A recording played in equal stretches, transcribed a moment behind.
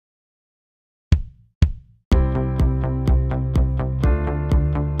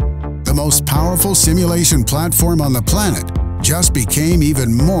most powerful simulation platform on the planet just became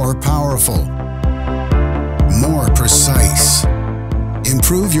even more powerful, more precise.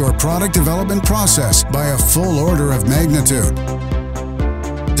 Improve your product development process by a full order of magnitude.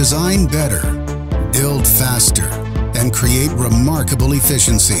 Design better, build faster, and create remarkable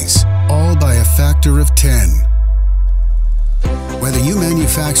efficiencies, all by a factor of 10. Whether you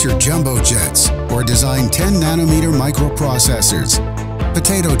manufacture jumbo jets or design 10-nanometer microprocessors,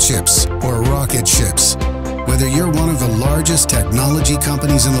 potato chips or rocket ships, whether you're one of the largest technology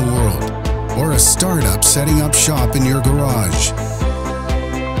companies in the world or a startup setting up shop in your garage,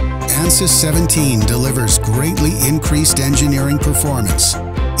 Ansys 17 delivers greatly increased engineering performance,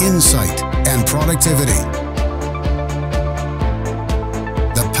 insight, and productivity.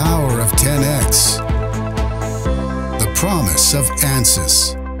 The power of 10x. The promise of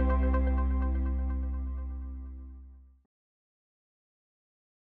Ansys.